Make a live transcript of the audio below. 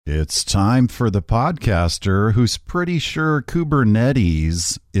It's time for the podcaster who's pretty sure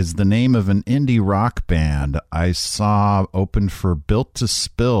Kubernetes is the name of an indie rock band I saw open for Built to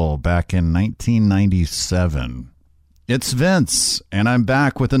Spill back in 1997. It's Vince, and I'm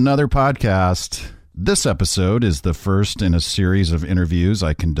back with another podcast. This episode is the first in a series of interviews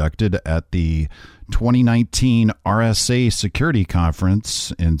I conducted at the 2019 RSA Security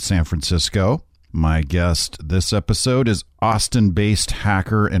Conference in San Francisco. My guest this episode is Austin-based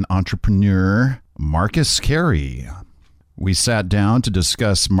hacker and entrepreneur Marcus Carey. We sat down to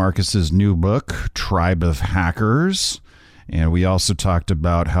discuss Marcus's new book, Tribe of Hackers, and we also talked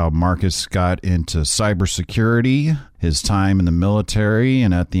about how Marcus got into cybersecurity, his time in the military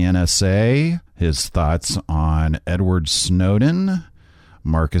and at the NSA, his thoughts on Edward Snowden,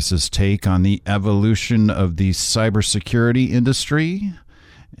 Marcus's take on the evolution of the cybersecurity industry,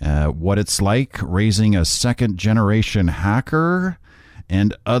 what it's like raising a second-generation hacker,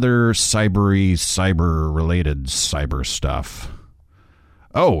 and other cyber-related cyber stuff.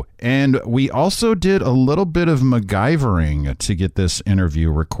 Oh, and we also did a little bit of MacGyvering to get this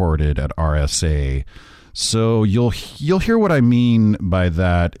interview recorded at RSA, so you'll hear what I mean by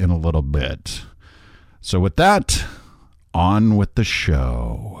that in a little bit. So with that, on with the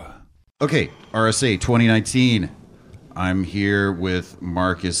show. Okay, RSA 2019. I'm here with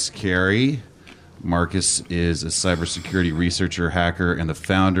Marcus Carey. Marcus is a cybersecurity researcher, hacker, and the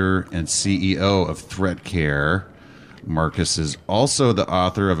founder and CEO of Threatcare. Marcus is also the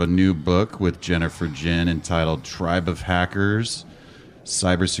author of a new book with Jennifer Jin entitled Tribe of Hackers,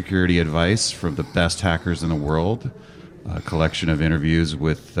 Cybersecurity Advice from the Best Hackers in the World, a collection of interviews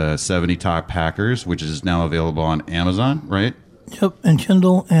with 70 top hackers, which is now available on Amazon, right? Yep, and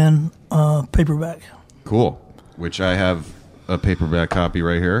Kindle and paperback. Cool. Which I have a paperback copy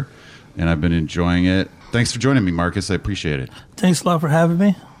right here, and I've been enjoying it. Thanks for joining me, Marcus. I appreciate it. Thanks a lot for having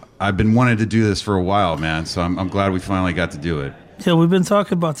me. I've been wanting to do this for a while, man, so I'm glad we finally got to do it. Yeah, we've been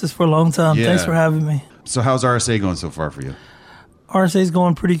talking about this for a long time. Yeah. Thanks for having me. So how's RSA going so far for you? RSA's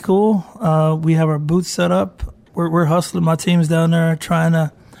going pretty cool. We have our booth set up. We're hustling. My team's down there trying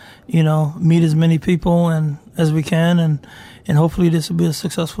to, meet as many people as we can, and hopefully this will be a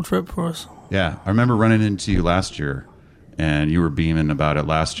successful trip for us. Yeah, I remember running into you last year, and you were beaming about it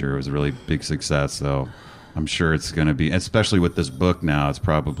last year. It was a really big success, so I'm sure it's going to be, especially with this book now, it's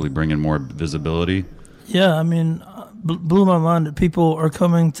probably bringing more visibility. Yeah, I mean, blew my mind that people are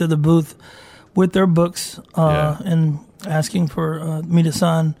coming to the booth with their books and asking for me to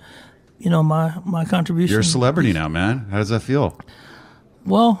sign, my contribution. You're a celebrity now, man. How does that feel?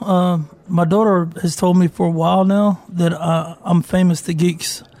 Well, my daughter has told me for a while now that I'm famous to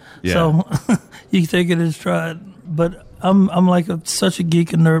geeks. Yeah. So you can take it as tried. But I'm like such a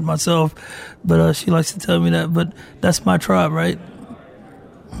geek and nerd myself. But she likes to tell me that. But that's my tribe, right?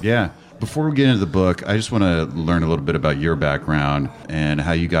 Yeah. Before we get into the book, I just want to learn a little bit about your background and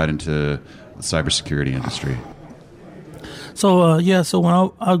how you got into the cybersecurity industry. So, so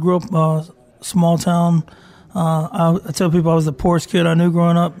when I grew up small town, I tell people I was the poorest kid I knew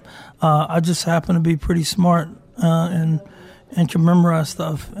growing up. I just happened to be pretty smart and can memorize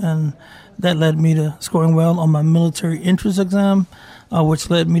stuff. And that led me to scoring well on my military entrance exam, which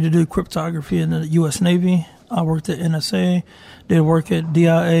led me to do cryptography in the U.S. Navy. I worked at NSA, did work at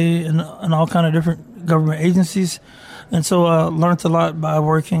DIA and all kind of different government agencies. And so I learned a lot by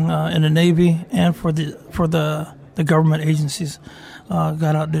working in the Navy and for the government agencies.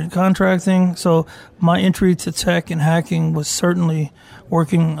 Got out, did contracting. So my entry to tech and hacking was certainly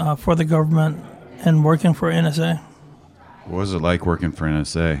working for the government and working for NSA. What was it like working for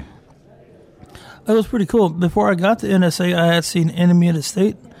NSA? It was pretty cool. Before I got to NSA, I had seen Enemy of the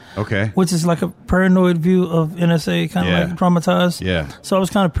State. Okay. Which is like a paranoid view of NSA, kind of like traumatized. Yeah. So I was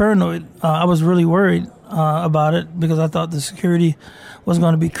kind of paranoid. I was really worried about it because I thought the security was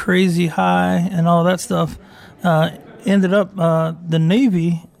going to be crazy high and all that stuff. Ended up, the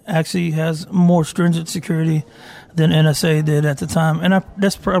Navy actually has more stringent security than NSA did at the time, and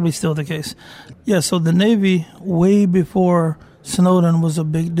that's probably still the case. Yeah, so the Navy, way before Snowden was a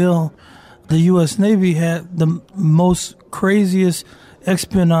big deal, the U.S. Navy had the most craziest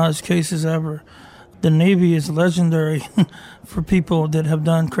espionage cases ever. The Navy is legendary for people that have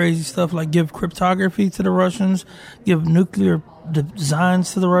done crazy stuff like give cryptography to the Russians, give nuclear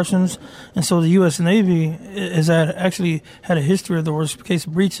designs to the Russians. And so the U.S. Navy has actually had a history of the worst case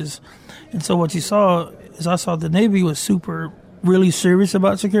breaches. And so what you saw is I saw the Navy was really serious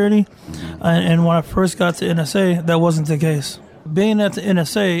about security. And when I first got to NSA, that wasn't the case. Being at the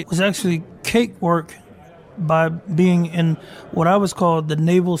NSA was actually cakewalk by being in what I was called the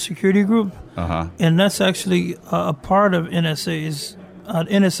Naval Security Group. And that's actually a part of NSA's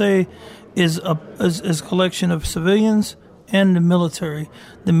NSA is a collection of civilians and the military.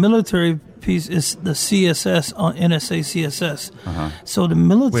 The military piece is the CSS on NSA CSS. So the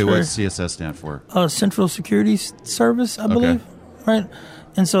military. Wait, what does CSS stand for? Central Security Service, I believe. Right?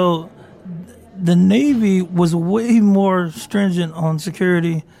 And so the Navy was way more stringent on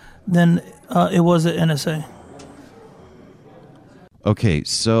security than it was at NSA. Okay,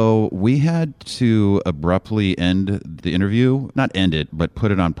 so we had to abruptly end the interview. Not end it, but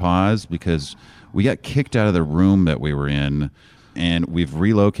put it on pause because we got kicked out of the room that we were in, and we've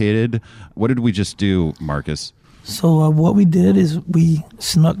relocated. What did we just do, Marcus? So what we did is we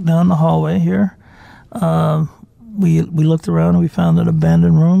snuck down the hallway here. We looked around and we found an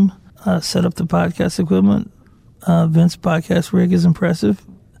abandoned room, set up the podcast equipment. Vince's podcast rig is impressive.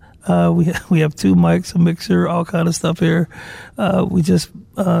 We have 2 mics, a mixer, all kind of stuff here. We just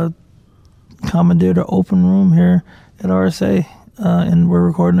commandeered an open room here at RSA, and we're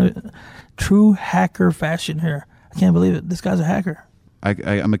recording a true hacker fashion here. I can't believe it. This guy's a hacker.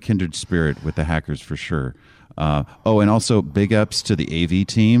 I'm a kindred spirit with the hackers for sure. And also big ups to the AV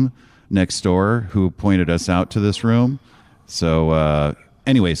team next door who pointed us out to this room. So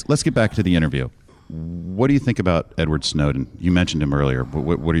anyways, let's get back to the interview. What do you think about Edward Snowden? You mentioned him earlier, but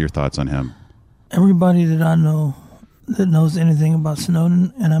what are your thoughts on him? Everybody that I know that knows anything about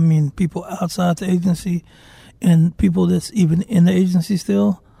Snowden, and I mean people outside the agency and people that's even in the agency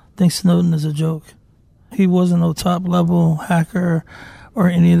still, think Snowden is a joke. He wasn't no top-level hacker or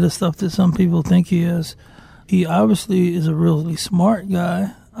any of the stuff that some people think he is. He obviously is a really smart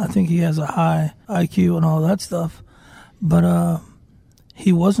guy. I think he has a high IQ and all that stuff. But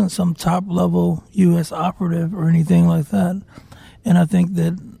he wasn't some top-level U.S. operative or anything like that. And I think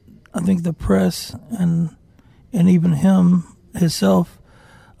the press and even him himself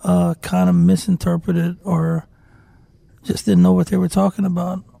kind of misinterpreted or just didn't know what they were talking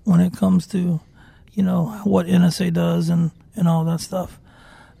about when it comes to, what NSA does and all that stuff.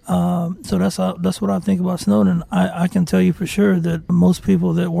 So that's what I think about Snowden. I can tell you for sure that most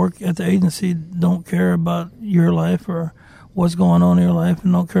people that work at the agency don't care about your life or what's going on in your life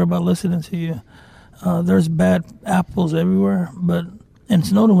and don't care about listening to you. There's bad apples everywhere, and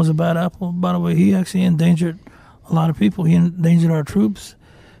Snowden was a bad apple. By the way, he actually endangered a lot of people. He endangered our troops.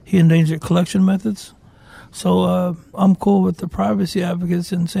 He endangered collection methods. So I'm cool with the privacy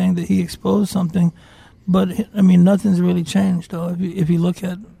advocates in saying that he exposed something, but I mean nothing's really changed though. If you look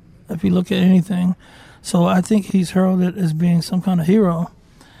at anything, so I think he's heralded as being some kind of hero.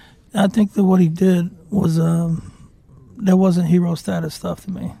 I think that what he did was there wasn't hero status stuff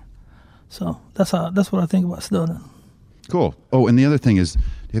to me. So that's what I think about Snowden. Cool. Oh, and the other thing is,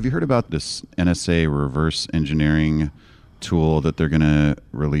 have you heard about this NSA reverse engineering tool that they're going to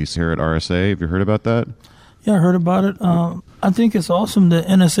release here at RSA? Have you heard about that? Yeah, I heard about it. I think it's awesome that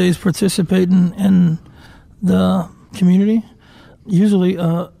NSA is participating in the community. Usually,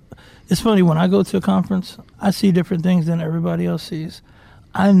 it's funny, when I go to a conference, I see different things than everybody else sees.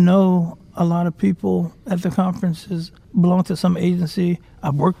 I know a lot of people at the conferences belong to some agency.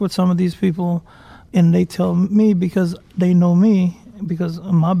 I've worked with some of these people, and they tell me because they know me, because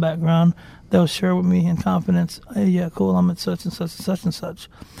of my background, they'll share with me in confidence, hey, yeah, cool, I'm at such and such and such and such.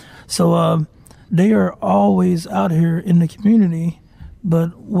 So they are always out here in the community,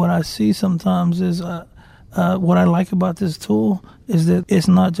 but what I see sometimes is what I like about this tool is that it's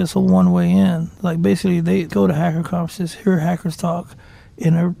not just a one-way in. Like basically they go to hacker conferences, hear hackers talk,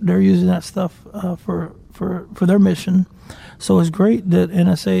 and they're using that stuff for their mission. So it's great that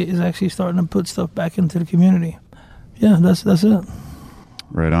NSA is actually starting to put stuff back into the community. Yeah, that's it.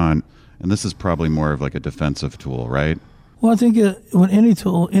 Right on. And this is probably more of like a defensive tool, right? Well, I think with any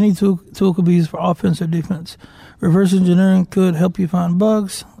tool could be used for offense or defense. Reverse engineering could help you find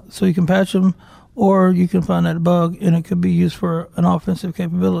bugs so you can patch them, or you can find that bug and it could be used for an offensive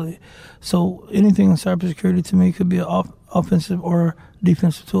capability. So anything in cybersecurity to me could be an offensive or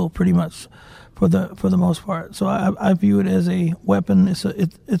defensive tool, pretty much for the most part. So I view it as a weapon. It's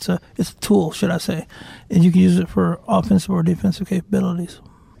a tool, should I say, and you can use it for offensive or defensive capabilities.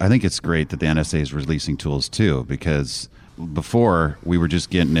 I think it's great that the NSA is releasing tools too, because before we were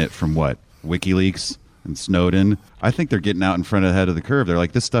just getting it from what? WikiLeaks and Snowden. I think they're getting out in front of the head of the curve. They're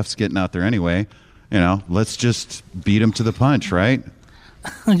like, this stuff's getting out there anyway. Let's just beat them to the punch, right?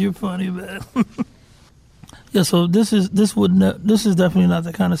 You're funny, man. Yeah, so this is definitely not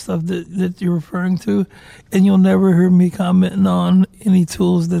the kind of stuff that you're referring to, and you'll never hear me commenting on any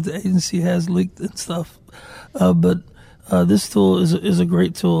tools that the agency has leaked and stuff. But this tool is a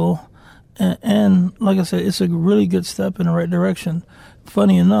great tool, and like I said, it's a really good step in the right direction.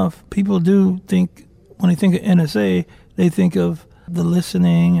 Funny enough, people do think when they think of NSA, they think of the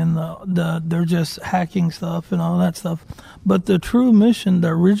listening and they're just hacking stuff and all that stuff. But the true mission, the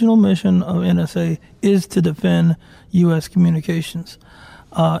original mission of NSA is to defend U.S. communications.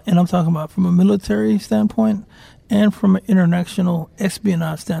 And I'm talking about from a military standpoint and from an international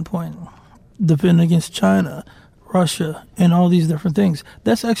espionage standpoint, defend against China, Russia, and all these different things.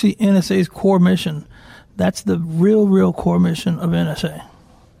 That's actually NSA's core mission. That's the real core mission of NSA.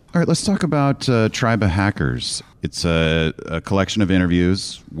 All right, let's talk about Tribe of Hackers. It's a collection of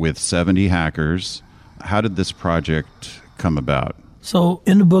interviews with 70 hackers. How did this project come about? So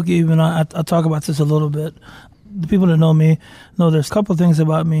in the book, even I talk about this a little bit. The people that know me know there's a couple of things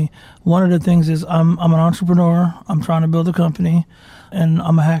about me. One of the things is I'm an entrepreneur. I'm trying to build a company, and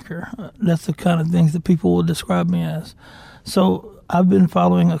I'm a hacker. That's the kind of things that people will describe me as. So I've been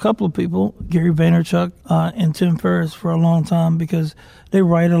following a couple of people, Gary Vaynerchuk and Tim Ferriss, for a long time because they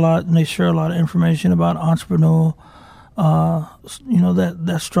write a lot and they share a lot of information about entrepreneurial,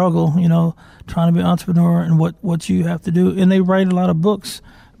 that struggle, trying to be an entrepreneur and what you have to do. And they write a lot of books.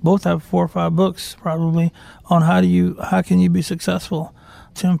 Both have 4 or 5 books probably on how can you be successful.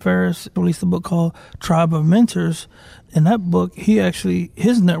 Tim Ferriss released a book called Tribe of Mentors. In that book,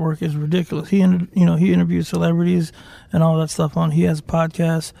 his network is ridiculous. He interviews celebrities and all that stuff he has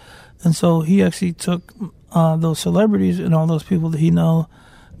podcasts. And so he actually took those celebrities and all those people that he know,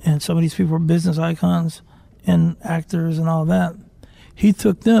 and some of these people are business icons and actors and all that. He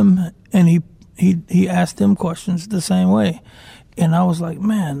took them and he asked them questions the same way. And I was like,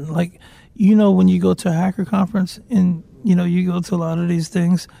 man, when you go to a hacker conference and, you go to a lot of these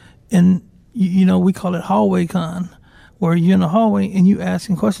things and, we call it hallway con, where you're in the hallway and you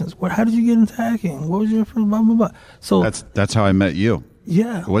asking questions. How did you get into hacking? What was your first blah, blah, blah? So that's how I met you.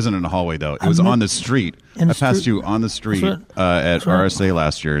 Yeah. It wasn't in a hallway, though. It was on the street. I passed you on the street at RSA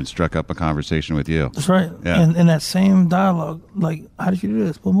last year and struck up a conversation with you. That's right. Yeah. And that same dialogue, how did you do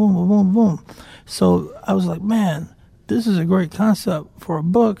this? Boom, boom, boom, boom, boom. So I was like, man, this is a great concept for a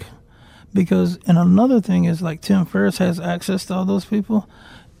book because, and another thing is Tim Ferriss has access to all those people.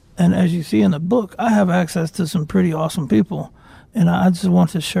 And as you see in the book, I have access to some pretty awesome people. And I just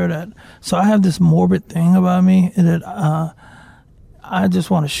want to share that. So I have this morbid thing about me that I just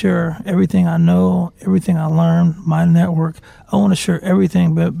want to share everything I know, everything I learned, my network. I want to share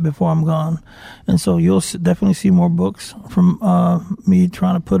everything before I'm gone. And so you'll definitely see more books from me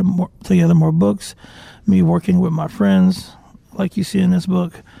trying to put together more books, me working with my friends, like you see in this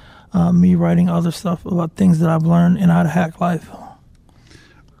book, me writing other stuff about things that I've learned and how to hack life.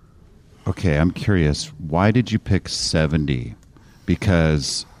 Okay, I'm curious. Why did you pick 70?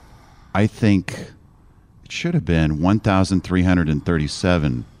 Because I think it should have been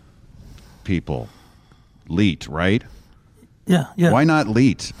 1,337 people. LEET, right? Yeah. Why not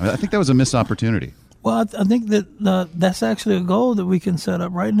LEET? I think that was a missed opportunity. Well, I think that that's actually a goal that we can set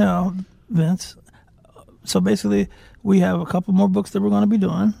up right now, Vince. So basically, we have a couple more books that we're going to be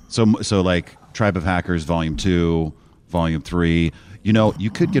doing. So like Tribe of Hackers, Volume 2, Volume 3. You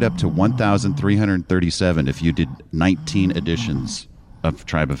could get up to 1,337 if you did 19 editions of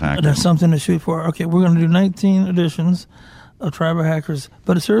Tribe of Hackers. That's something to shoot for. Okay, we're going to do 19 editions of Tribe of Hackers.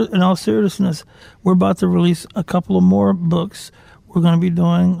 But in all seriousness, we're about to release a couple of more books. We're going to be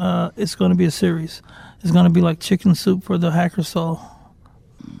doing, it's going to be a series. It's going to be like chicken soup for the hacker soul.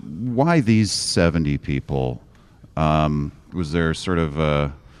 Why these 70 people? Was there sort of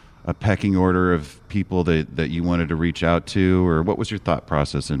a pecking order of people that you wanted to reach out to, or what was your thought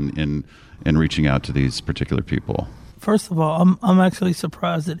process in reaching out to these particular people? First of all, I'm actually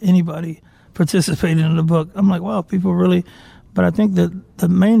surprised that anybody participated in the book. I'm like, wow, people really. But I think that the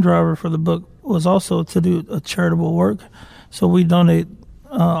main driver for the book was also to do a charitable work. So we donate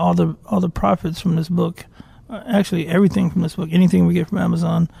all the profits from this book. Actually, everything from this book, anything we get from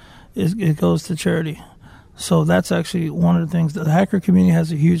Amazon, it goes to charity. So that's actually one of the things. The hacker community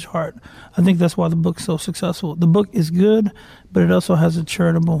has a huge heart. I think that's why the book's so successful. The book is good, but it also has a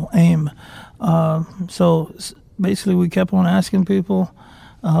charitable aim. So basically, we kept on asking people.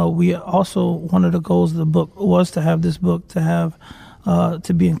 We also, one of the goals of the book was to have this book to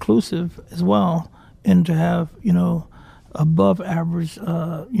be inclusive as well, and to have above average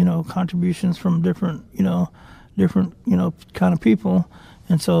contributions from different kind of people.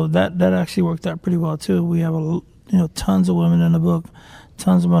 And so that actually worked out pretty well too. We have tons of women in the book,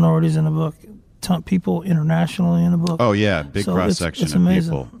 tons of minorities in the book, people internationally in the book. Oh yeah, big cross section of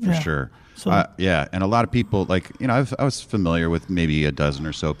people for sure. So, and a lot of people I was familiar with maybe a dozen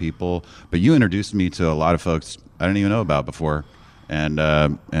or so people, but you introduced me to a lot of folks I didn't even know about before, and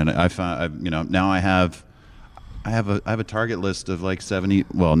I found now I have a target list of like 70.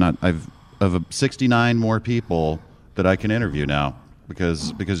 Well, not of 69 more people that I can interview now.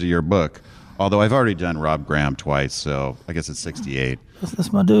 because of your book. Although I've already done Rob Graham twice, so I guess it's 68.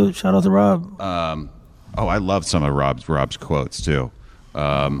 That's my dude. Shout out to Rob. I love some of Rob's quotes too.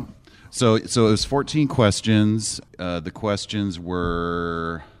 So it was 14 questions. The questions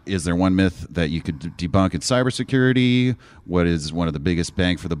were: is there one myth that you could debunk in cybersecurity? What is one of the biggest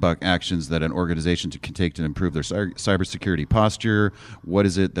bang for the buck actions that an organization can take to improve their cybersecurity posture? What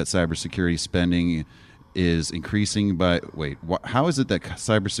is it that cybersecurity spending is increasing how is it that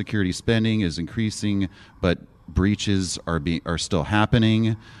cybersecurity spending is increasing but breaches are still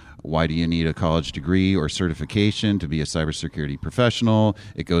happening? Why do you need a college degree or certification to be a cybersecurity professional?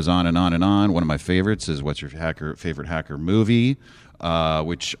 It goes on and on and on. One of my favorites is, what's your favorite hacker movie?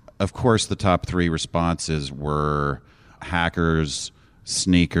 Which, of course, the top 3 responses were hackers,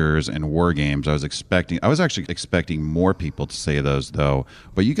 sneakers, and war games. I was actually expecting more people to say those, though.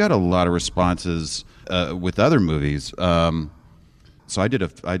 But you got a lot of responses with other movies. So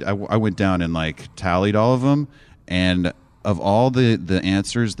I went down and tallied all of them, and of all the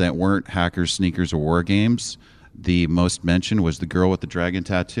answers that weren't hackers, sneakers, or war games, the most mentioned was The Girl with the Dragon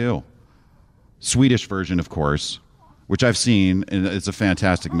Tattoo. Swedish version, of course, which I've seen, and it's a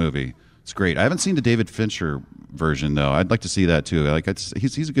fantastic movie. It's great. I haven't seen the David Fincher version, though. I'd like to see that, too.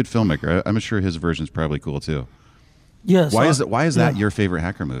 He's a good filmmaker. I'm sure his version is probably cool, too. Yes. Why is that your favorite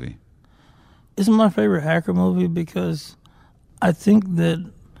hacker movie? It's my favorite hacker movie because I think that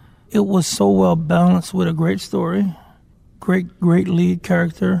it was so well balanced with a great story, great lead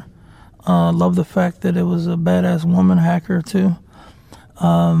character. Love the fact that it was a badass woman hacker too,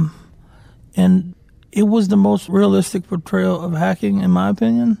 and it was the most realistic portrayal of hacking, in my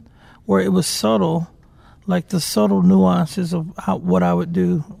opinion, where it was subtle, like the subtle nuances of what I would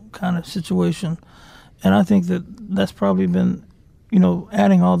do kind of situation. And I think that's probably been,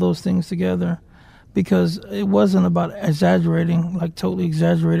 adding all those things together, because it wasn't about exaggerating, like totally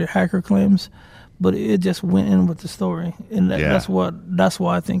exaggerated hacker claims, but it just went in with the story, and that's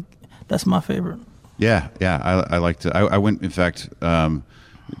why I think that's my favorite. Yeah. I liked it. I went, in fact,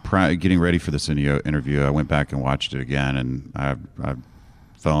 getting ready for this interview, I went back and watched it again, and I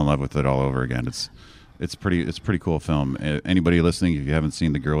fell in love with it all over again. It's pretty cool film. Anybody listening, if you haven't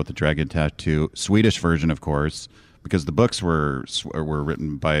seen The Girl with the Dragon Tattoo, Swedish version, of course, because the books were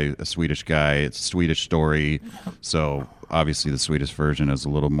written by a Swedish guy. It's a Swedish story, so obviously the Swedish version is a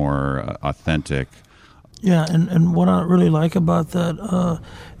little more authentic. Yeah, and what I really like about that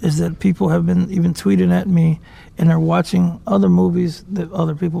is that people have been even tweeting at me, and they're watching other movies that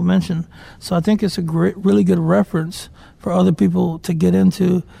other people mention. So I think it's a really good reference for other people to get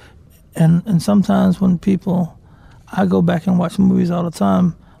into. And sometimes when I go back and watch movies all the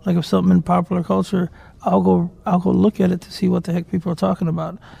time, like if something in popular culture, I'll go look at it to see what the heck people are talking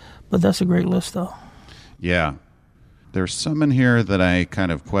about. But that's a great list, though. Yeah. There's some in here that I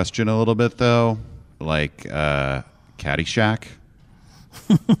kind of question a little bit, though, like Caddyshack.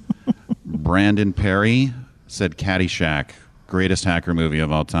 Brandon Perry said Caddyshack, greatest hacker movie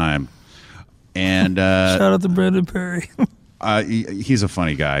of all time. And shout out to Brandon Perry. He's a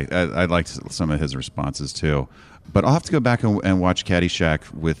funny guy. I liked some of his responses, too. But I'll have to go back and watch Caddyshack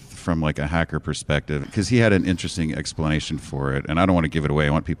from like a hacker perspective, because he had an interesting explanation for it, and I don't want to give it away. I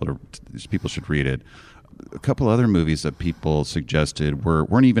want people should read it. A couple other movies that people suggested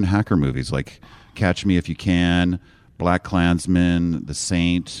weren't even hacker movies, like Catch Me If You Can, Black Klansman, The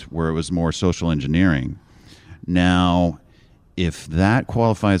Saint, where it was more social engineering. Now, if that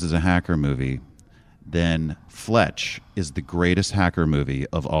qualifies as a hacker movie, then Fletch is the greatest hacker movie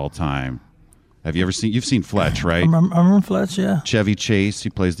of all time. Have you ever seen? You've seen Fletch, right? I remember Fletch, yeah. Chevy Chase,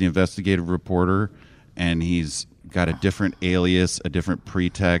 he plays the investigative reporter, and he's got a different alias, a different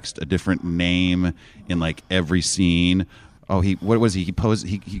pretext, a different name in like every scene. Oh, he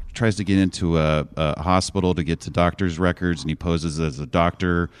tries to get into a hospital to get to doctor's records, and he poses as a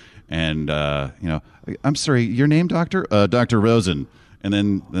doctor. And I'm sorry, your name, doctor? Dr. Rosen. And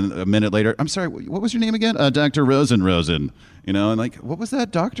then a minute later, I'm sorry, what was your name again? Dr. Rosen. And like, what was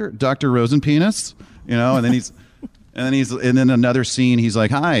that, Dr. Rosen penis? And then another scene, he's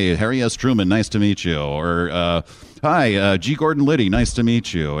like, hi, Harry S. Truman, nice to meet you. Or, hi, G. Gordon Liddy, nice to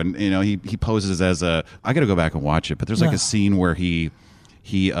meet you. And, he poses as I got to go back and watch it, but there's like a scene where he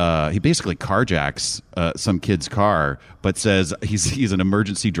basically carjacks some kid's car, but says he's an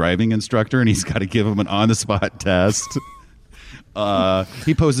emergency driving instructor, and he's got to give him an on-the-spot test.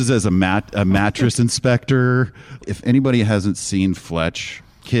 He poses as a mattress inspector. If anybody hasn't seen Fletch,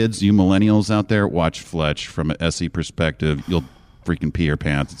 kids, you millennials out there, watch Fletch from an SE perspective. freaking pee your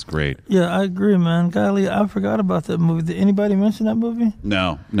pants. It's great. Yeah, I agree, man. Golly, I forgot about that movie. Did anybody mention that movie?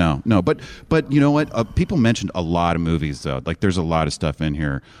 No. But you know what? People mentioned a lot of movies, though. Like, there's a lot of stuff in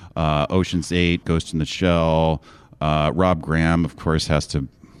here. Ocean's 8, Ghost in the Shell. Rob Graham, of course, has to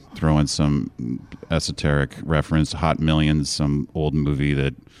throw in some esoteric reference. Hot Millions, some old movie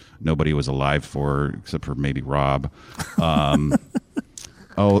that nobody was alive for except for maybe Rob.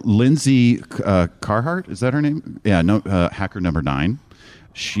 Lindsay Carhart, is that her name? Yeah, no, Hacker Number 9.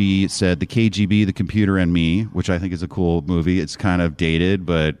 She said The KGB, The Computer, and Me, which I think is a cool movie. It's kind of dated,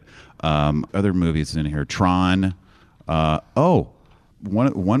 but other movies in here. Tron.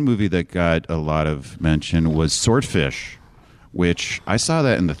 One movie that got a lot of mention was Swordfish, which I saw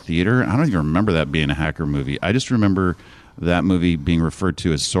that in the theater. I don't even remember that being a hacker movie. I just remember that movie being referred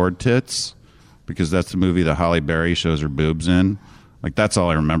to as Sword Tits because that's the movie that Halle Berry shows her boobs in. Like, that's all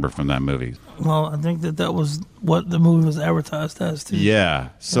I remember from that movie. Well, I think that was what the movie was advertised as, too. Yeah.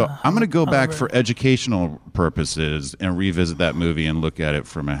 So I'm going to go back for educational purposes and revisit that movie and look at it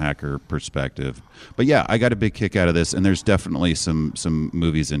from a hacker perspective. But yeah, I got a big kick out of this, and there's definitely some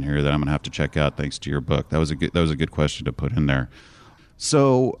movies in here that I'm going to have to check out thanks to your book. That was a good question to put in there.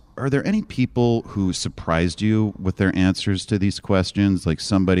 So, are there any people who surprised you with their answers to these questions? Like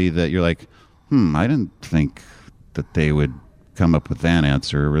somebody that you're like, I didn't think that they would come up with that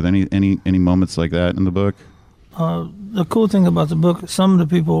answer. Were there any moments like that in the book? The cool thing about the book, some of the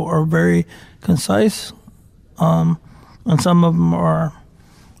people are very concise, and some of them are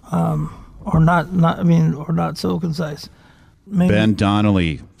not so concise. Maybe Ben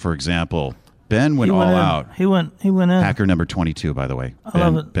Donnelly, for example. Ben went all out. He went in. Hacker number 22, by the way. I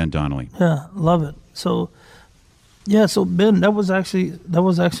love it. Ben Donnelly. Yeah, love it. So Ben, that was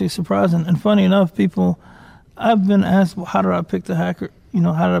actually surprising. And funny enough, I've been asked, well, how did I pick the hacker?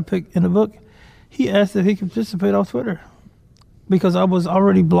 How did I pick in the book? He asked if he could participate off Twitter because I was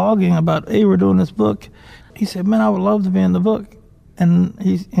already blogging about, hey, we're doing this book. He said, man, I would love to be in the book. And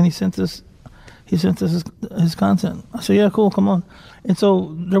he sent us his content. I said, yeah, cool, come on. And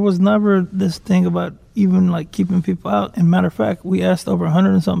so there was never this thing about even like keeping people out. And matter of fact, we asked over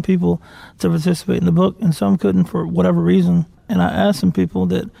 100 and something people to participate in the book, and some couldn't for whatever reason. And I asked some people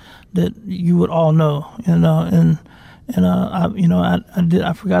that you would all know, I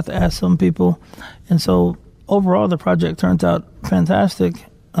forgot to ask some people. And so overall, the project turned out fantastic.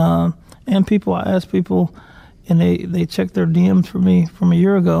 And I asked people, and they checked their DMs for me from a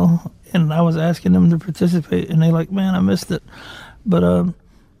year ago, and I was asking them to participate, and they like, man, I missed it. But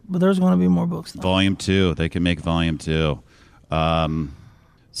there's going to be more books now. Volume 2. They can make Volume 2.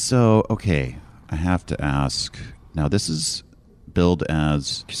 So, okay, I have to ask. Now, this is billed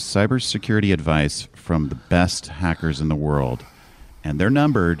as cybersecurity advice from the best hackers in the world. And they're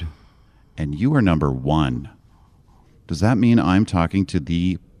numbered, and you are number 1. Does that mean I'm talking to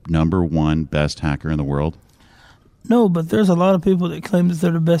the number 1 best hacker in the world? No, but there's a lot of people that claim that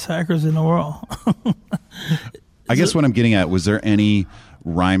they're the best hackers in the world. I guess what I'm getting at, was there any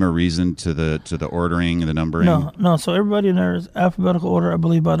rhyme or reason to the ordering and the numbering? No. So everybody in there is alphabetical order, I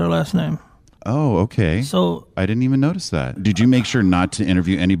believe, by their last name. Oh, okay. So I didn't even notice that. Did you make sure not to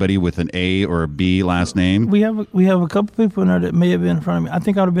interview anybody with an A or a B last name? We have a couple people in there that may have been in front of me. I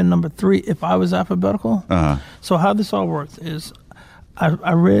think I would have been number 3 if I was alphabetical. So how this all works is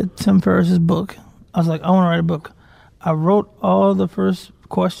I read Tim Ferriss's book. I was like, I want to write a book. I wrote all the first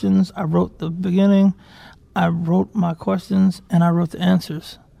questions. I wrote the beginning. I wrote my questions, and I wrote the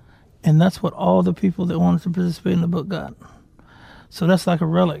answers. And that's what all the people that wanted to participate in the book got. So that's like a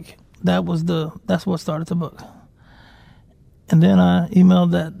relic. That's what started the book. And then I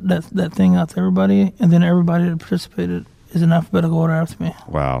emailed that thing out to everybody, and then everybody that participated is in alphabetical order after me.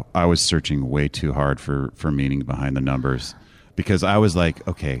 Wow. I was searching way too hard for meaning behind the numbers because I was like,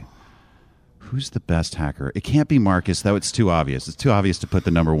 okay, who's the best hacker? It can't be Marcus. It's too obvious. It's too obvious to put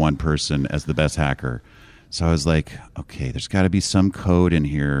the number 1 person as the best hacker. So I was like, okay, there's got to be some code in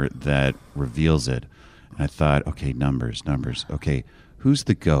here that reveals it. And I thought, okay, numbers. Okay, who's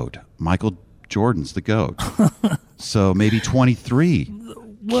the GOAT? Michael Jordan's the GOAT. So maybe 23.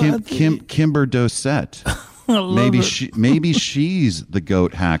 Kimber Dosette. Maybe she's the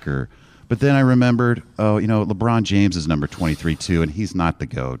GOAT hacker. But then I remembered, LeBron James is number 23 too, and he's not the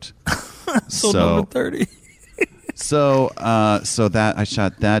GOAT. So number 30. So that I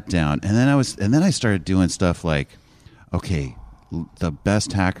shot that down, and then I started doing stuff like, okay, the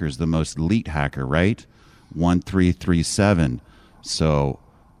best hacker is the most elite hacker, right? 1337. So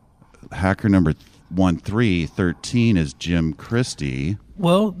hacker number 1313 is Jim Christie.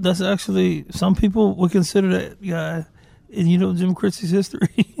 Well, that's actually, some people would consider that guy, and you know Jim Christie's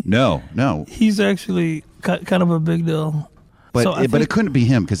history. No. He's actually kind of a big deal. But So I but it think- couldn't be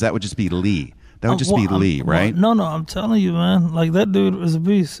him because that would just be Lee. That would just be Lee, right? No, I'm telling you, man. Like, that dude is a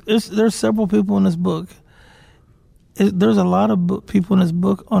beast. There's several people in this book. There's a lot of people in this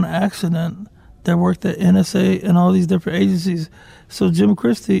book on accident that worked at NSA and all these different agencies. So Jim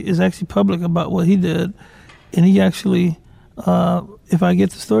Christie is actually public about what he did, and he actually, if I get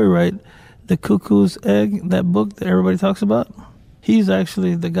the story right, the Cuckoo's Egg, that book that everybody talks about, he's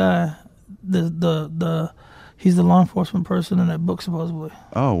actually the guy. He's the law enforcement person in that book, supposedly.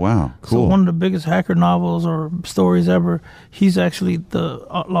 Oh, wow. Cool. So one of the biggest hacker novels or stories ever, he's actually the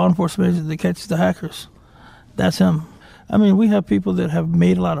law enforcement agent that catches the hackers. That's him. I mean, we have people that have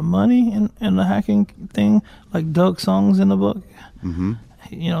made a lot of money in the hacking thing, like Doug Song's in the book. Mm-hmm.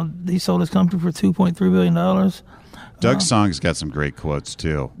 You know, he sold his company for $2.3 billion. Doug Song's got some great quotes,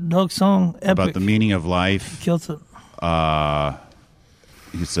 too. Doug Song, epic. About the meaning of life. Killed it.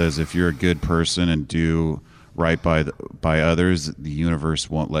 He says, if you're a good person and do right by others, the universe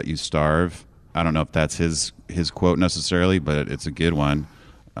won't let you starve. I don't know if that's his quote necessarily, but it's a good one.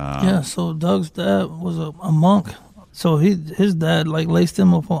 Yeah, so Doug's dad was a monk. So his dad like laced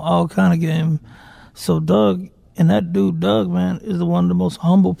him up on all kind of game. So Doug, and that dude Doug, man, is one of the most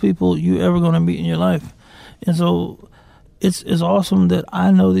humble people you ever gonna meet in your life. And so it's awesome that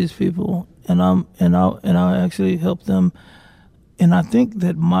I know these people and I actually help them. And I think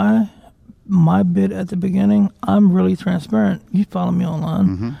that my bit at the beginning, I'm really transparent. You follow me online.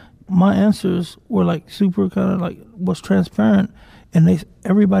 Mm-hmm. My answers were like super kind of like was transparent, and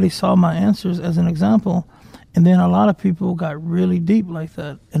everybody saw my answers as an example. And then a lot of people got really deep like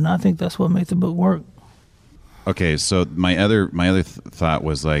that, and I think that's what made the book work. Okay, so my other thought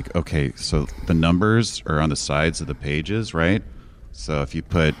was like, okay, so the numbers are on the sides of the pages, right? So if you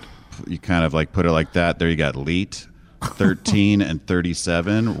kind of like put it like that, there you got Leet, 13 and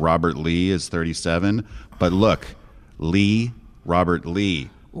 37. Robert Lee is 37. But look, Robert Lee,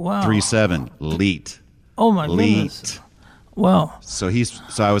 Wow. 37, Leet. Oh my goodness. Wow. So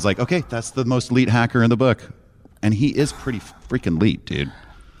I was like, okay, that's the most elite hacker in the book. And he is pretty freaking elite, dude.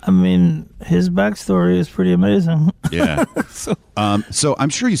 I mean, his backstory is pretty amazing. Yeah. So I'm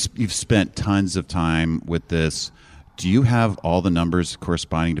sure you've spent tons of time with this. Do you have all the numbers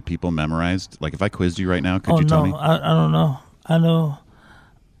corresponding to people memorized? Like, if I quizzed you right now, could you tell me? I don't know. I know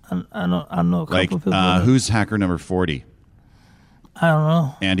a couple Like, of people. who's hacker number 40? I don't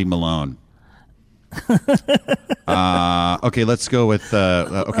know. Andy Malone. Okay, let's go with.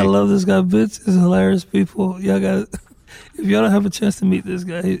 Okay, I love this guy. Bitch is hilarious. People, y'all got. If y'all don't have a chance to meet this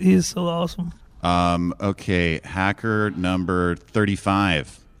guy, he is so awesome. Okay, hacker number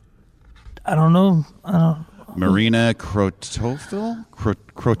 35. I don't know. Marina Krotofil?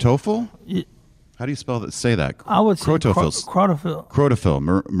 Krotofil? Yeah. How do you spell that? Say that. I would say Krotofil.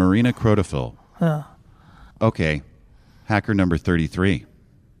 Crotofil. Marina Krotofil. Yeah. Okay, hacker number 33.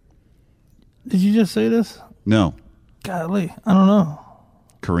 Did you just say this? No, Golly, I don't know.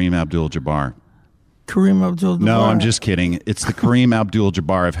 Kareem Abdul-Jabbar. Kareem Abdul-Jabbar. No, I'm just kidding. It's the Kareem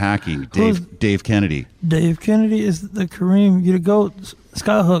Abdul-Jabbar of hacking. Dave Kennedy. Dave Kennedy is the Kareem. You the goat.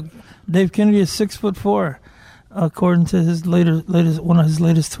 Skyhook. Dave Kennedy is 6'4", according to his one of his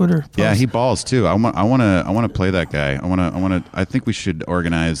latest Twitter posts. Yeah, he balls too. I want to play that guy. I think we should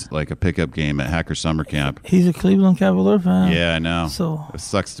organize like a pickup game at Hacker Summer Camp. He's a Cleveland Cavalier fan. Yeah, I know. So it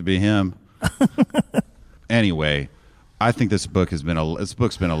sucks to be him. Anyway, I think this book's been a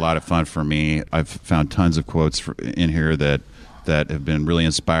lot of fun for me. I've found tons of quotes in here that have been really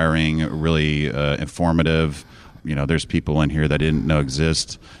inspiring, really informative. You know, there's people in here that I didn't know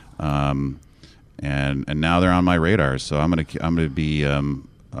exist, and now they're on my radar. So I'm gonna be on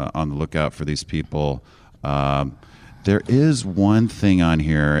the lookout for these people. There is one thing on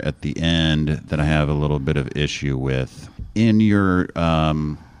here at the end that I have a little bit of issue with. In your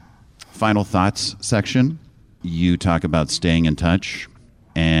final thoughts section, you talk about staying in touch,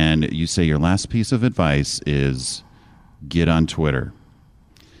 and you say your last piece of advice is get on Twitter.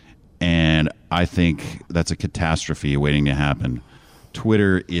 And I think that's a catastrophe waiting to happen.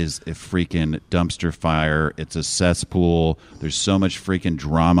 Twitter is a freaking dumpster fire. It's a cesspool. There's so much freaking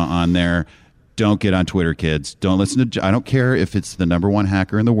drama on there. Don't get on Twitter, kids. Don't listen to. I don't care if it's the #1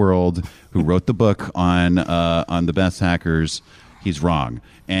 hacker in the world who wrote the book on the best hackers. He's wrong.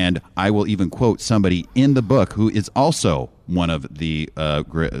 And I will even quote somebody in the book who is also one of the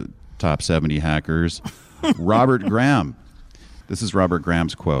top 70 hackers, Robert Graham. This is Robert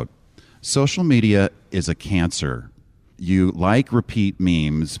Graham's quote. Social media is a cancer. You repeat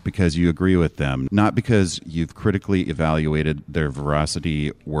memes because you agree with them, not because you've critically evaluated their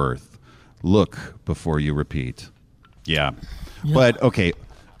veracity worth. Look before you repeat. Yeah. But, okay,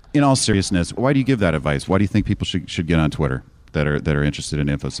 in all seriousness, why do you give that advice? Why do you think people should get on Twitter? that are interested in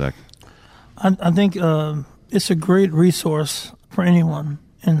InfoSec? I think it's a great resource for anyone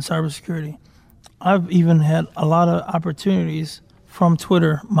in cybersecurity. I've even had a lot of opportunities from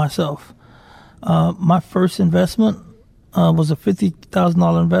Twitter myself. My first investment was a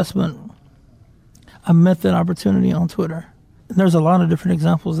 $50,000 investment. I met that opportunity on Twitter. And there's a lot of different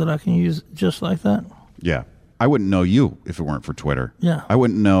examples that I can use just like that. Yeah. I wouldn't know you if it weren't for Twitter. Yeah. I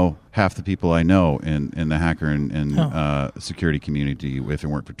wouldn't know half the people I know in the hacker and security community if it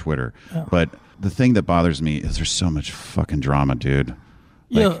weren't for Twitter. Yeah. But the thing that bothers me is there's so much fucking drama, dude.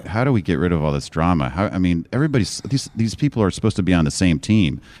 Like, how do we get rid of all this drama? These people are supposed to be on the same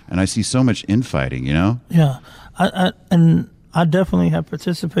team, and I see so much infighting, you know? Yeah. I definitely have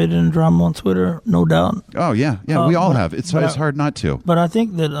participated in drama on Twitter, no doubt. Oh, yeah. Yeah, we all have. It's hard not to. But I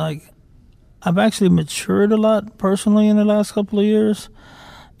think that, I've actually matured a lot personally in the last couple of years,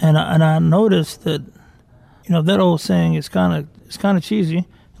 and I noticed that, that old saying is kind of cheesy,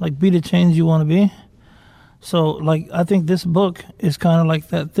 like be the change you want to be. So I think this book is kind of like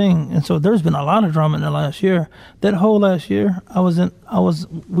that thing, and so there's been a lot of drama in the last year. That whole last year, we was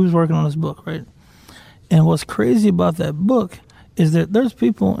working on this book, right? And what's crazy about that book is that there's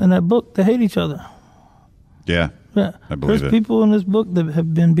people in that book that hate each other. Yeah. Yeah, I believe there's people in this book that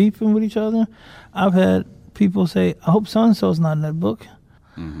have been beefing with each other. I've had people say, "I hope so and so's not in that book."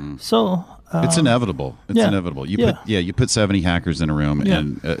 Mm-hmm. So it's inevitable. It's inevitable. You put 70 hackers in a room,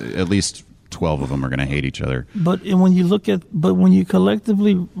 and at least 12 of them are going to hate each other. But when you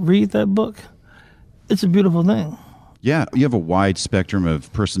collectively read that book, it's a beautiful thing. Yeah, you have a wide spectrum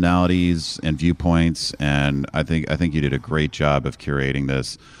of personalities and viewpoints, and I think you did a great job of curating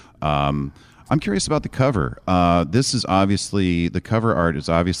this. I'm curious about the cover. The cover art is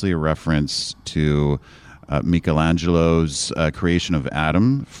obviously a reference to Michelangelo's creation of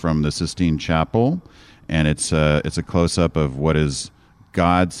Adam from the Sistine Chapel, and it's a close up of what is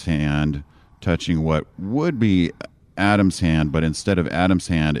God's hand touching what would be Adam's hand, but instead of Adam's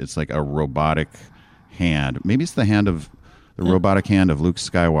hand, it's like a robotic hand. Maybe it's the robotic hand of Luke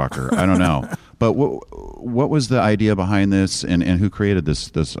Skywalker. I don't know. But what was the idea behind this, and who created this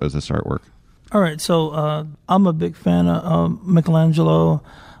artwork? All right, so I'm a big fan of Michelangelo,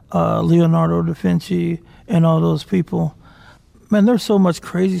 Leonardo da Vinci, and all those people. Man, there's so much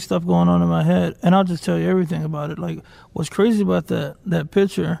crazy stuff going on in my head, and I'll just tell you everything about it. Like, what's crazy about that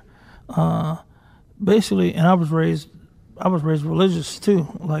picture, basically, and I was raised religious too.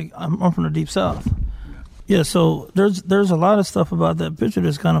 Like, I'm from the Deep South. Yeah, so there's a lot of stuff about that picture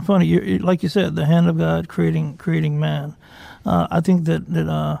that's kind of funny. You're, like you said, the hand of God creating man. I think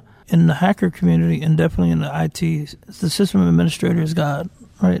that in the hacker community and definitely in the IT, the system administrator is God,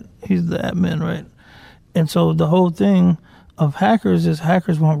 right? He's the admin, right? And so the whole thing of hackers is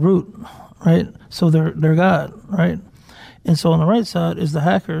hackers want root, right? So they're God, right? And so on the right side is the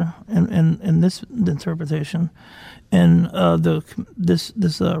hacker in this interpretation, and this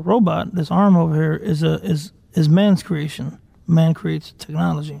robot, this arm over here is man's creation. Man creates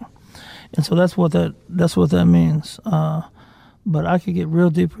technology, and so that's what that means. But I could get real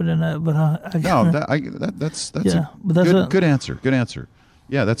deeper than that. But that's a good answer. Good answer.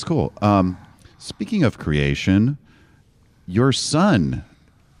 Yeah, that's cool. Speaking of creation, your son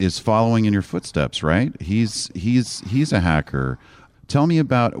is following in your footsteps, right? He's a hacker. Tell me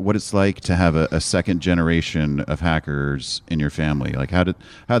about what it's like to have a second generation of hackers in your family. Like, how'd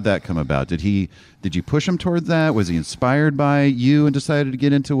that come about? Did you push him toward that? Was he inspired by you and decided to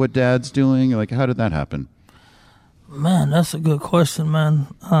get into what Dad's doing? Like, how did that happen? Man, that's a good question, man.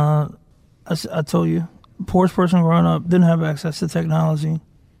 I told you, poorest person growing up, didn't have access to technology.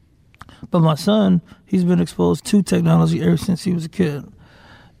 But my son, he's been exposed to technology ever since he was a kid.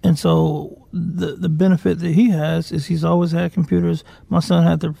 And so the benefit that he has is he's always had computers. My son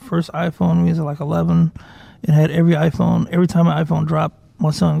had the first iPhone when he was like 11 and had every iPhone. Every time an iPhone dropped, my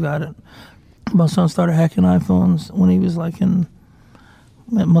son got it. My son started hacking iPhones when he was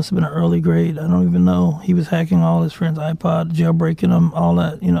it must have been an early grade. I don't even know. He was hacking all his friends' iPod, jailbreaking them, all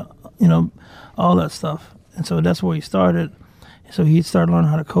that, all that stuff. And so that's where he started. So he started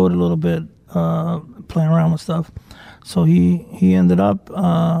learning how to code a little bit, playing around with stuff. So he ended up,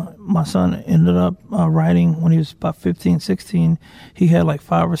 my son ended up writing when he was about 15, 16. He had like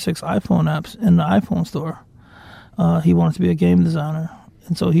 5 or 6 iPhone apps in the iPhone store. He wanted to be a game designer.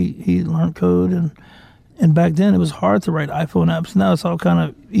 And so he learned code, and back then it was hard to write iPhone apps. Now it's all kind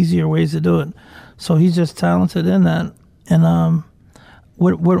of easier ways to do it. So he's just talented in that. And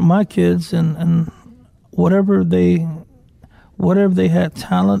with my kids and whatever they had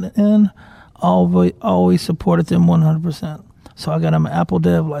talent in, always supported them 100%. So I got him an Apple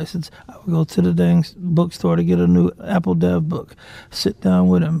Dev license. I would go to the dang bookstore to get a new Apple Dev book, sit down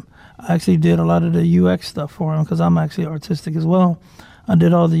with him. I actually did a lot of the UX stuff for him because I'm actually artistic as well. I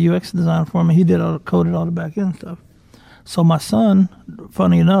did all the UX design for him, and he coded all the back end stuff. So my son,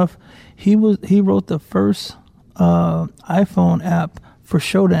 funny enough, he wrote the first iPhone app for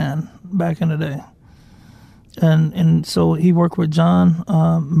Shodan back in the day. And so he worked with John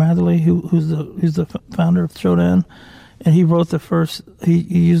Matherly, who's the founder of Shodan, and he wrote the first. He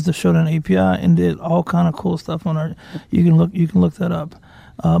used the Shodan API and did all kind of cool stuff on it. You can look that up.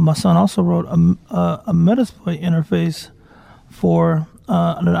 My son also wrote a Metasploit interface for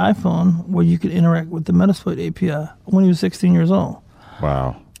an iPhone where you could interact with the Metasploit API when he was 16 years old.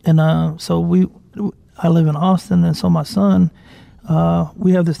 Wow. And so I live in Austin, and so my son,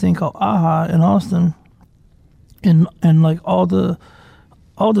 we have this thing called AHA in Austin. And like all the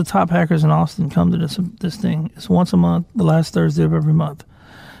top hackers in Austin come to this thing. It's once a month, the last Thursday of every month.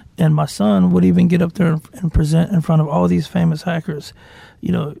 And my son would even get up there and present in front of all these famous hackers,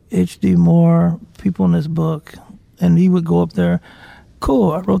 H.D. Moore, people in this book. And he would go up there,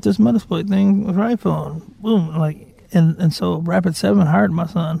 cool, I wrote this Metasploit thing with iPhone. Boom. And so Rapid7 hired my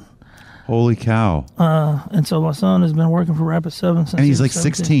son. Holy cow. And so my son has been working for Rapid7 since And he's like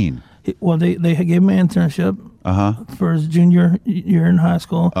 17. 16. They gave him an internship for his junior year in high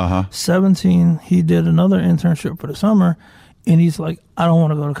school. 17, he did another internship for the summer, and he's like, I don't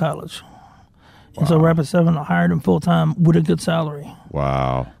want to go to college. And so Rapid7 hired him full-time with a good salary.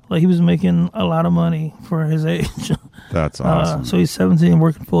 Wow. Like he was making a lot of money for his age. That's awesome. So he's 17,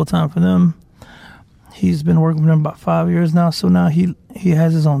 working full-time for them. He's been working with them about 5 years now. So now he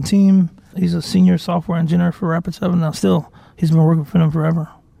has his own team. He's a senior software engineer for Rapid7 now. Still, he's been working for them forever.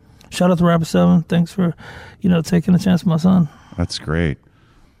 Shout out to Rapid7. Thanks for, taking a chance with my son. That's great.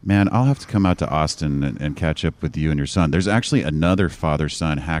 Man, I'll have to come out to Austin and catch up with you and your son. There's actually another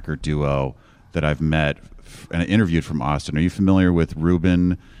father-son hacker duo that I've met and interviewed from Austin. Are you familiar with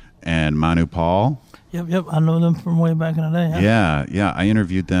Ruben and Manu Paul? Yep. I know them from way back in the day. Yeah. I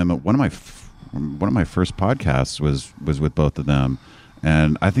interviewed them. One of my first podcasts was with both of them,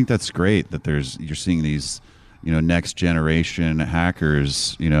 and I think that's great that you're seeing these next generation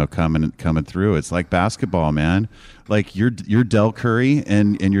hackers coming through. It's like basketball, man. Like you're Del Curry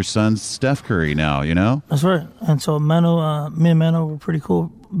and your son's Steph Curry now. That's right. And so me and Mano were pretty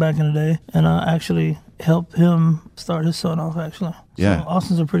cool back in the day, and I actually helped him start his son off. Actually, yeah. So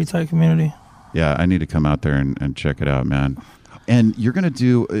Austin's a pretty tight community. Yeah, I need to come out there and check it out, man. And you're going to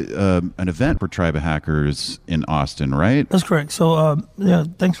do an event for Tribe of Hackers in Austin, right? That's correct. So,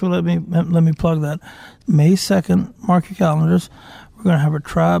 thanks for letting me plug that. May 2nd, mark your calendars. We're going to have a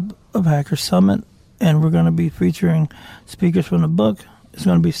Tribe of Hackers Summit, and we're going to be featuring speakers from the book. It's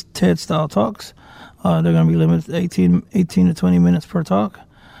going to be TED-style talks. They're going to be limited to 18 to 20 minutes per talk.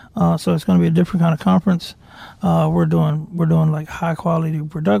 So it's going to be a different kind of conference. We're doing like high-quality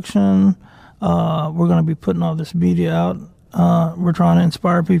production. We're going to be putting all this media out. We're trying to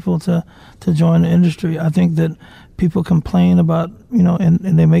inspire people to join the industry. I think that people complain about,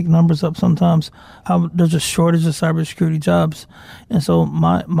 and they make numbers up sometimes, how there's a shortage of cybersecurity jobs. And so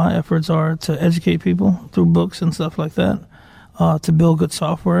my efforts are to educate people through books and stuff like that, to build good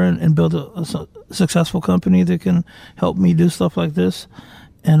software and build a successful company that can help me do stuff like this.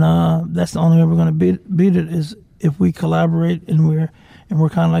 And that's the only way we're going to beat it is if we collaborate and we're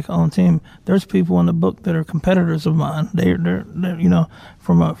kind of like our own team. There's people in the book that are competitors of mine. They're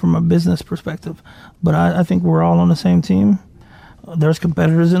from a business perspective. But I think we're all on the same team. There's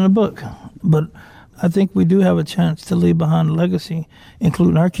competitors in the book. But I think we do have a chance to leave behind a legacy,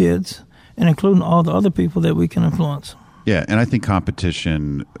 including our kids and including all the other people that we can influence. Yeah, and I think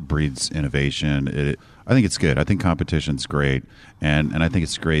competition breeds innovation. I think it's good. I think competition's great. And I think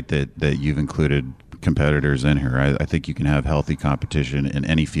it's great that you've included competitors in here. I think you can have healthy competition in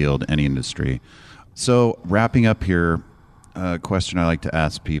any field, any industry. So wrapping up here, a question I like to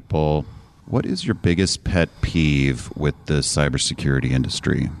ask people, what is your biggest pet peeve with the cybersecurity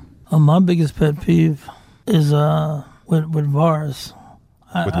industry? My biggest pet peeve is with VARs.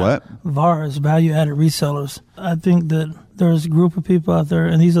 With what? VARs, value-added resellers. I think that there's a group of people out there,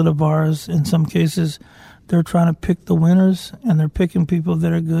 and these are the VARs. In some cases, they're trying to pick the winners, and they're picking people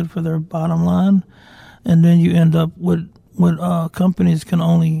that are good for their bottom line. And then you end up with companies can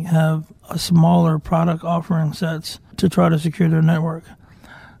only have a smaller product offering sets to try to secure their network.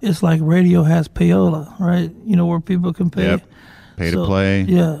 It's like radio has payola, right? Where people can pay. Yep. Pay to play.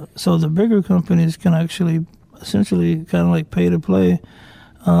 Yeah. So the bigger companies can actually essentially kind of like pay to play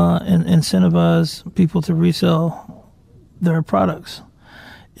and incentivize people to resell their products.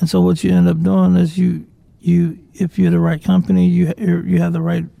 And so what you end up doing is you if you're the right company, you have the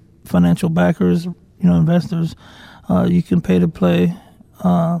right financial backers, investors, you can pay to play.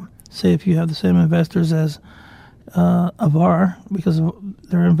 Say if you have the same investors as Avar, because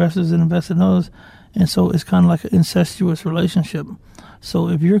they're investors that invest in those, and so it's kind of like an incestuous relationship. So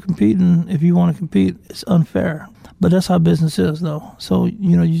if you're competing, if you want to compete, it's unfair. But that's how business is, though. So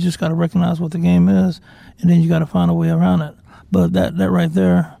you just got to recognize what the game is, and then you got to find a way around it. But that right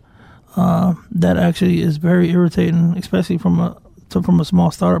there, that actually is very irritating, especially from a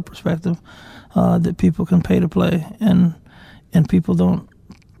small startup perspective, that people can pay to play, and people don't.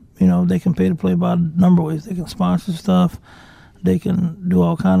 They can pay to play by a number of ways. They can sponsor stuff. They can do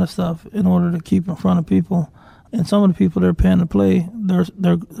all kind of stuff in order to keep in front of people. And some of the people they're paying to play, their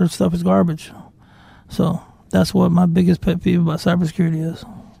stuff is garbage. So that's what my biggest pet peeve about cybersecurity is.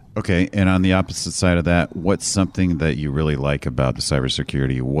 Okay, and on the opposite side of that, what's something that you really like about the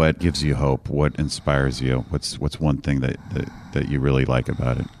cybersecurity? What gives you hope? What inspires you? What's one thing that you really like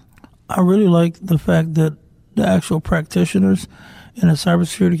about it? I really like the fact that the actual practitioners in the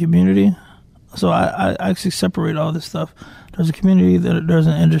cybersecurity community. So I actually separate all this stuff. There's a community, there's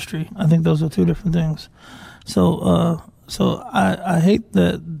an industry. I think those are two different things. So I hate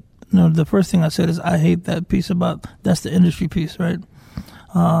that. The first thing I said is I hate that piece about that's the industry piece, right?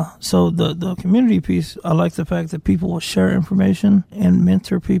 So the community piece, I like the fact that people will share information and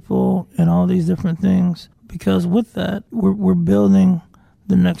mentor people and all these different things, because with that we're building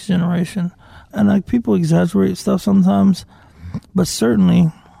the next generation. And like people exaggerate stuff sometimes, but certainly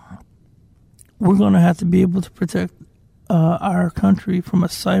we're going to have to be able to protect our country from a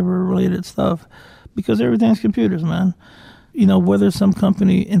cyber-related stuff, because everything's computers, man. Whether some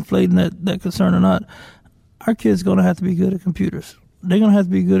company inflating that concern or not, our kids going to have to be good at computers. They're going to have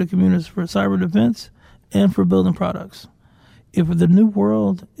to be good at computers for cyber defense and for building products. If the new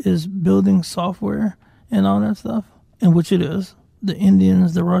world is building software and all that stuff, and which it is, the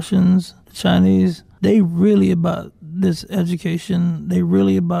Indians, the Russians, the Chinese, they really about this education. They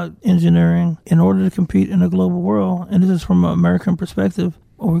really about engineering in order to compete in a global world. And this is from an American perspective.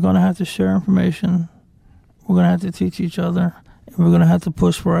 We're going to have to share information. We're going to have to teach each other. And we're going to have to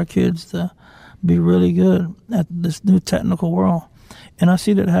push for our kids to be really good at this new technical world. And I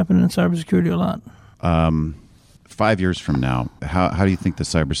see that happening in cybersecurity a lot. 5 years from now, how do you think the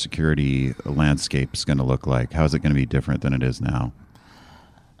cybersecurity landscape is going to look like? How is it going to be different than it is now?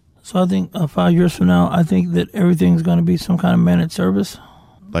 So I think 5 years from now, I think that everything's going to be some kind of managed service.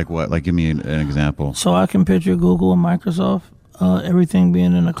 Like what? Like give me an example. So I can picture Google and Microsoft, everything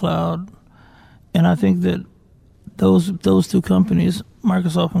being in the cloud. And I think that those two companies,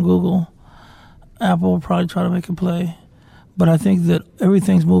 Microsoft and Google, Apple will probably try to make a play. But I think that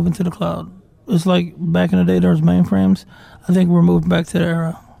everything's moving to the cloud. It's like back in the day there was mainframes. I think we're moving back to the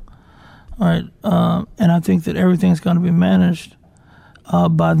era. All right. And I think that everything's going to be managed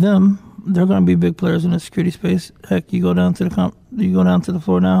by them. They're going to be big players in the security space. Heck, you go down to the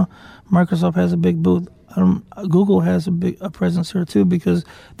floor now. Microsoft has a big booth. Google has a presence here too, because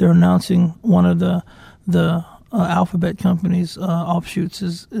they're announcing one of the Alphabet companies' offshoots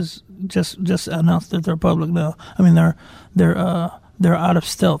is just announced that they're public now. I mean they're out of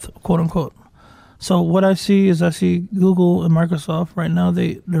stealth, quote unquote. So what I see is Google and Microsoft right now.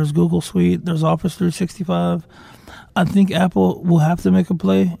 There's Google Suite, there's Office 365. I think Apple will have to make a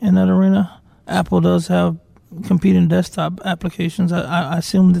play in that arena. Apple does have competing desktop applications. I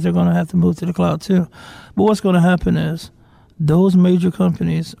assume that they're going to have to move to the cloud too. But what's going to happen is those major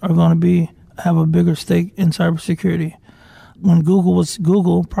companies are going to have a bigger stake in cybersecurity. When Google was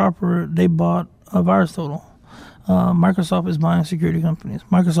Google proper, they bought VirusTotal. Microsoft is buying security companies.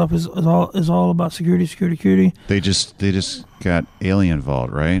 Microsoft is all about security. They just got Alien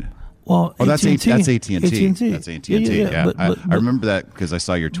involved, right? Well, that's AT&T. That's AT&T. That's AT&T. Yeah. But I remember that because I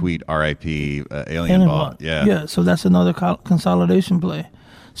saw your tweet. RIP Alien involved. Yeah. Yeah. So that's another consolidation play.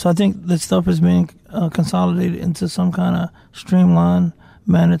 So I think that stuff is being consolidated into some kind of streamlined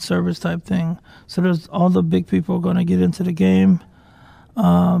managed service type thing. So there's all the big people are going to get into the game.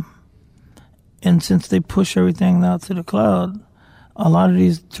 And since they push everything out to the cloud, a lot of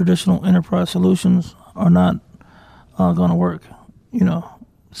these traditional enterprise solutions are not going to work,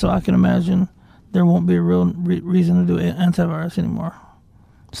 So I can imagine there won't be a real reason to do antivirus anymore,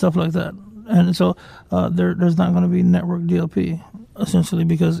 stuff like that. And so there's not going to be network DLP, essentially,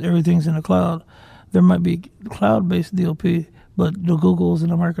 because everything's in the cloud. There might be cloud-based DLP, but the Googles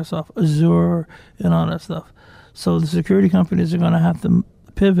and the Microsoft, Azure, and all that stuff. So the security companies are going to have to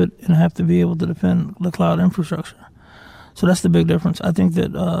pivot and have to be able to defend the cloud infrastructure. So that's the big difference. I think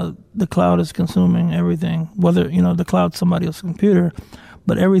that the cloud is consuming everything, whether, the cloud's somebody else's computer,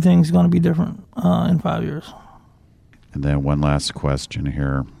 but everything's going to be different in 5 years. And then one last question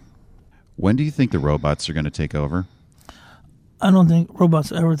here. When do you think the robots are going to take over? I don't think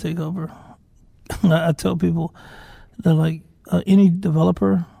robots ever take over. I tell people that, like, any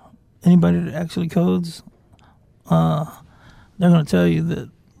developer, anybody that actually codes, they're going to tell you that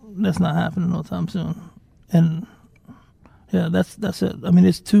that's not happening no time soon. And yeah, that's it. I mean,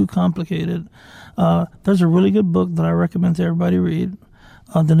 it's too complicated. There's a really good book that I recommend to everybody read.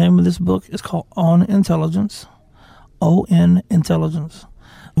 The name of this book is called On Intelligence. O-N Intelligence.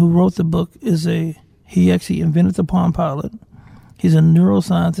 Who wrote the book he actually invented the Palm Pilot. He's a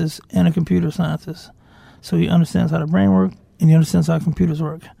neuroscientist and a computer scientist. So he understands how the brain works and he understands how computers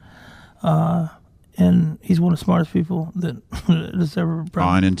work. And he's one of the smartest people that's ever...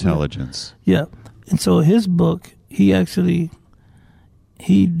 On intelligence. Yeah. And so his book, he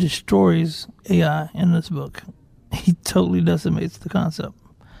destroys AI in this book. He totally decimates the concept.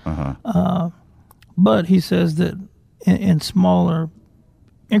 But he says that in smaller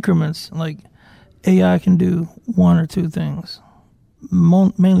increments, like AI can do one or two things.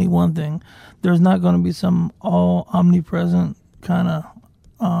 Mainly one thing. There's not going to be some all omnipresent kind of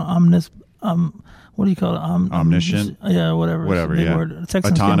what do you call it? Omniscient? Yeah, whatever. Yeah. Word.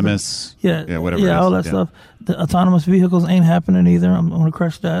 Autonomous? Yeah, whatever. Yeah, all that stuff. The autonomous vehicles ain't happening either. I'm going to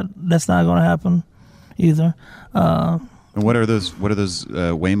crush that. That's not going to happen either. And what are those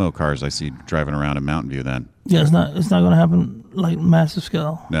Waymo cars I see driving around in Mountain View then? Yeah, it's not going to happen like massive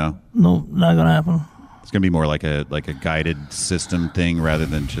scale. No, not going to happen. It's going to be more like a guided system thing rather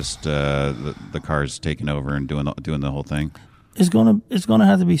than just the cars taking over and doing the whole thing. It's gonna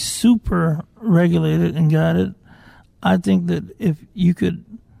have to be super regulated and guided. I think that if you could,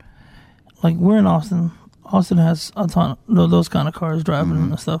 like, we're in Austin. Austin has those kind of cars driving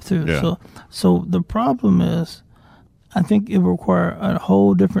and stuff too. Yeah. So the problem is, I think it would require a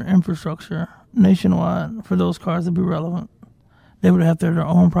whole different infrastructure nationwide for those cars to be relevant. They would have to have their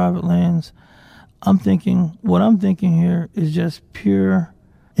own private lanes. What I'm thinking here is just pure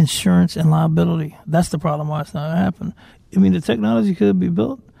insurance and liability. That's the problem why it's not going to happen. I mean, the technology could be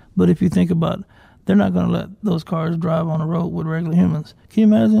built, but if you think about it, they're not going to let those cars drive on the road with regular humans. Can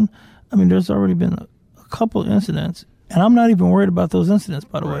you imagine? I mean, there's already been a couple incidents, and I'm not even worried about those incidents,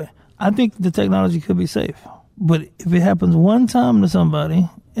 by the way. I think the technology could be safe. But if it happens one time to somebody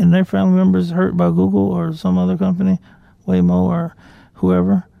and their family members hurt by Google or some other company, Waymo or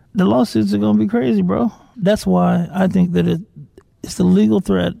whoever, the lawsuits are going to be crazy, bro. That's why I think that it's a legal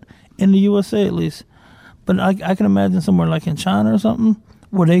threat in the USA at least. But I can imagine somewhere like in China or something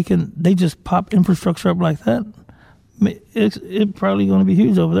where they just pop infrastructure up like that. It's probably going to be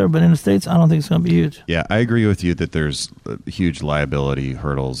huge over there, but in the States, I don't think it's going to be huge. Yeah, I agree with you that there's huge liability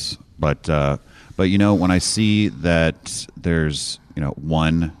hurdles. But when I see that there's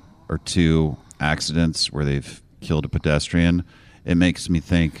one or two accidents where they've killed a pedestrian, it makes me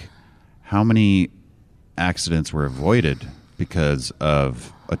think, how many accidents were avoided because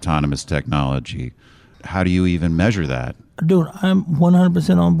of autonomous technology? How do you even measure that? Dude, I'm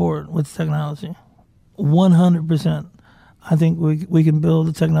 100% on board with technology. 100%. I think we can build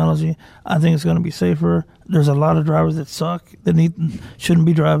the technology. I think it's going to be safer. There's a lot of drivers that suck that shouldn't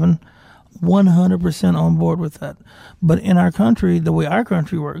be driving. 100% on board with that. But in our country, the way our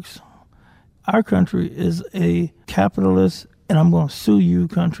country works, our country is a capitalist and I'm going to sue you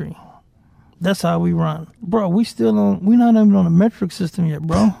country. That's how we run. Bro, we're not even on a metric system yet,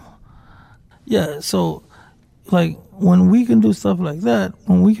 bro. Yeah, so, like, when we can do stuff like that,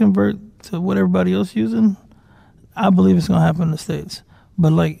 when we convert to what everybody else using, I believe it's going to happen in the States.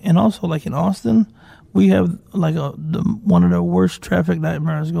 But, in Austin, we have, one of the worst traffic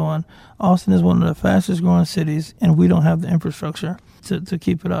nightmares going. Austin is one of the fastest growing cities, and we don't have the infrastructure to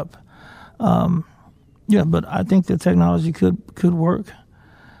keep it up. But I think the technology could work.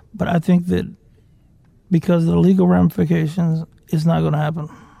 But I think that because of the legal ramifications, it's not going to happen.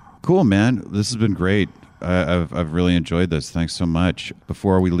 Cool, man. This has been great. I've really enjoyed this. Thanks so much.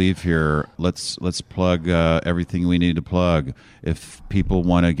 Before we leave here, let's plug everything we need to plug. If people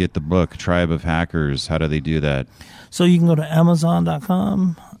want to get the book, Tribe of Hackers, how do they do that? So you can go to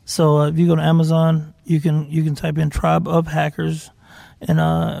Amazon.com. So if you go to Amazon, you can type in Tribe of Hackers, and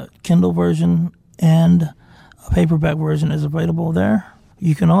a Kindle version and a paperback version is available there.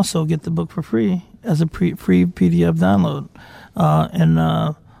 You can also get the book for free as a free PDF download.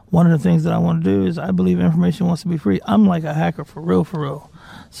 One of the things that I want to do is I believe information wants to be free. I'm like a hacker for real.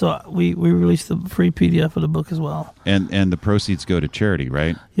 So we released the free PDF of the book as well. And the proceeds go to charity,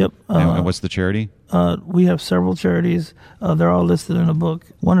 right? Yep. And what's the charity? We have several charities. They're all listed in the book.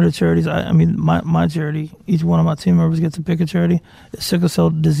 One of the charities, my charity, each one of my team members gets to pick a charity. It's Sickle Cell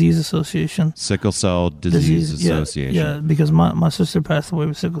Disease Association. Sickle Cell Disease Association. Yeah, because my sister passed away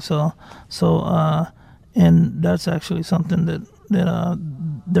with sickle cell. So, and that's actually something that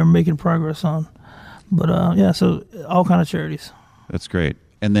they're making progress on. But, so all kind of charities. That's great.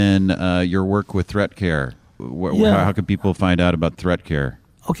 And then your work with Threatcare. How can people find out about Threatcare?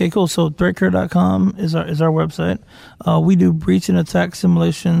 Okay, cool. So threatcare.com is our website. We do breach and attack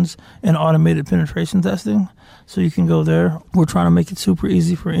simulations and automated penetration testing. So you can go there. We're trying to make it super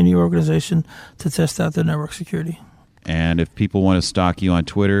easy for any organization to test out their network security. And if people want to stalk you on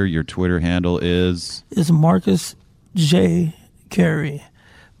Twitter, your Twitter handle is? It's Marcus J. Carey.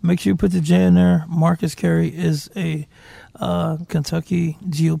 Make sure you put the J in there. Marcus Carey is a Kentucky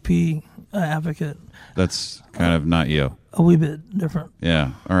GOP advocate. That's kind of not you. A wee bit different.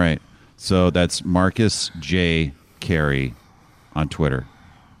 Yeah. All right. So that's Marcus J. Carey on Twitter.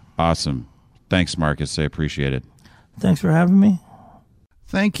 Awesome. Thanks, Marcus. I appreciate it. Thanks for having me.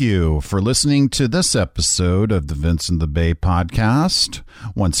 Thank you for listening to this episode of the Vince in the Bay podcast.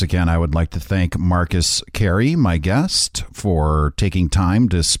 Once again, I would like to thank Marcus Carey, my guest, for taking time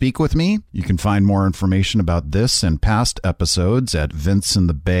to speak with me. You can find more information about this and past episodes at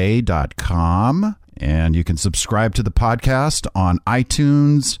vinceinthebay.com. And you can subscribe to the podcast on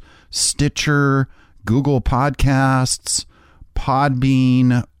iTunes, Stitcher, Google Podcasts,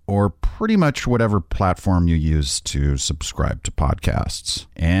 Podbean, or pretty much whatever platform you use to subscribe to podcasts.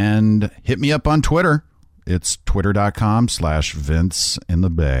 And hit me up on Twitter. It's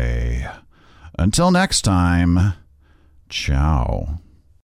twitter.com/VinceInTheBay. Until next time, ciao.